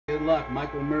luck,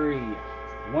 Michael Murray,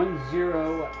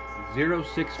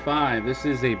 10065. This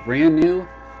is a brand new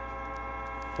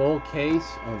full case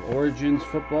of Origins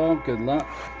football. Good luck.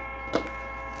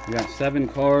 We got 7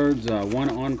 cards, 1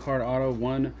 on-card auto,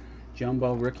 1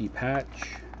 jumbo rookie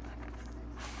patch.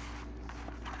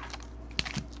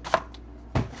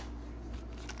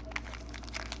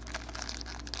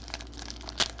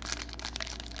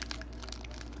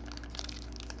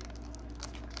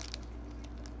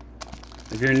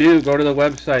 If you're new, go to the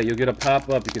website. You'll get a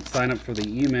pop-up. You can sign up for the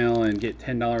email and get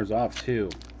 $10 off too.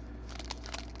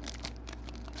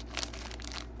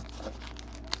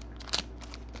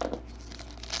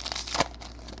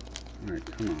 Alright,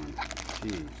 come on.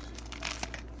 Jeez.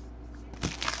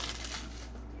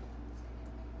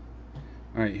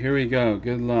 Alright, here we go.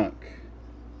 Good luck.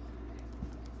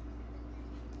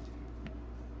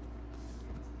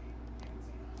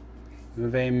 We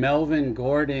have a Melvin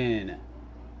Gordon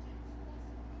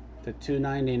to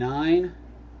 299.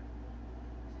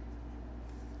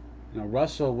 Now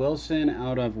Russell Wilson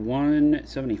out of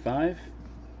 175.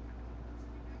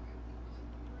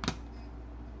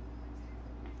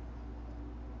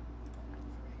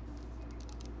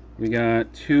 We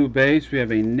got 2 base. We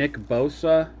have a Nick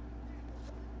Bosa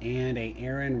and a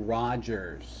Aaron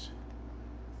Rodgers.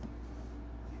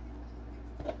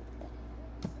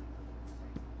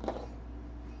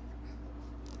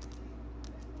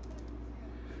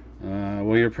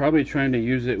 Well, you're probably trying to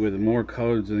use it with more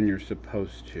codes than you're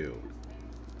supposed to.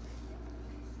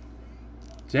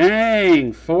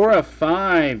 Dang, 4 of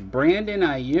 5. Brandon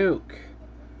Ayuk.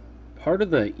 Part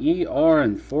of the ER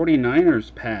and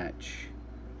 49ers patch.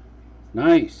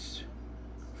 Nice.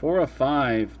 4 of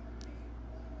 5.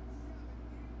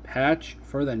 Patch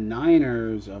for the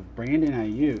Niners of Brandon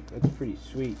Ayuk. That's pretty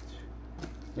sweet.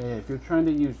 Yeah, if you're trying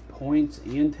to use points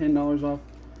and $10 off,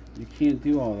 you can't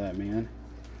do all that, man.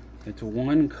 It's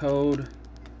 1 code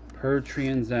per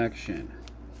transaction.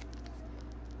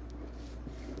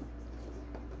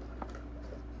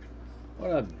 What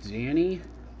up, Danny?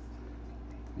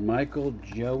 Michael,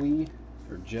 Joey,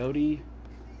 or Jody?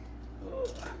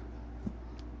 Ugh.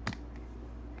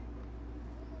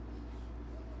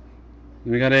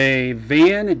 We got a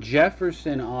Van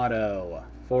Jefferson auto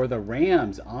for the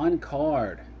Rams on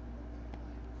card.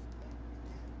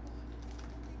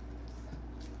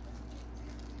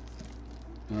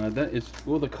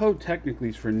 Well, the code technically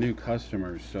is for new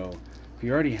customers, so if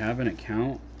you already have an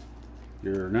account,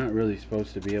 you're not really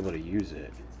supposed to be able to use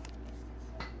it.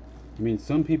 I mean,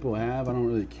 some people have, I don't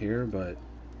really care, but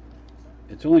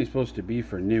it's only supposed to be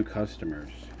for new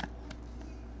customers.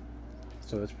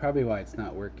 So that's probably why it's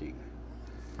not working.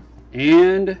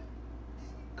 And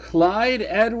Clyde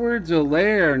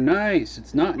Edwards-Helaire, nice.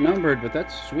 It's not numbered, but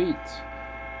that's sweet.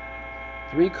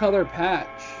 3-color patch.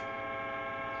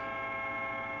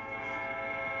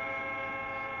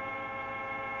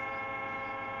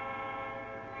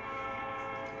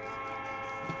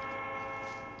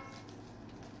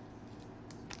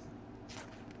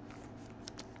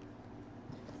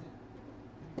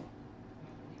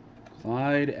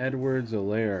 Clyde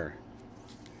Edwards-Helaire.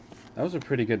 That was a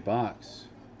pretty good box.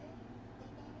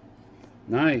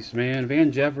 Nice, man.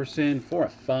 Van Jefferson, 4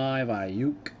 of 5.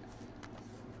 Ayuk.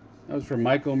 That was for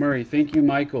Michael Murray. Thank you,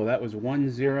 Michael. That was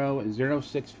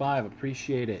 10065.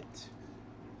 Appreciate it.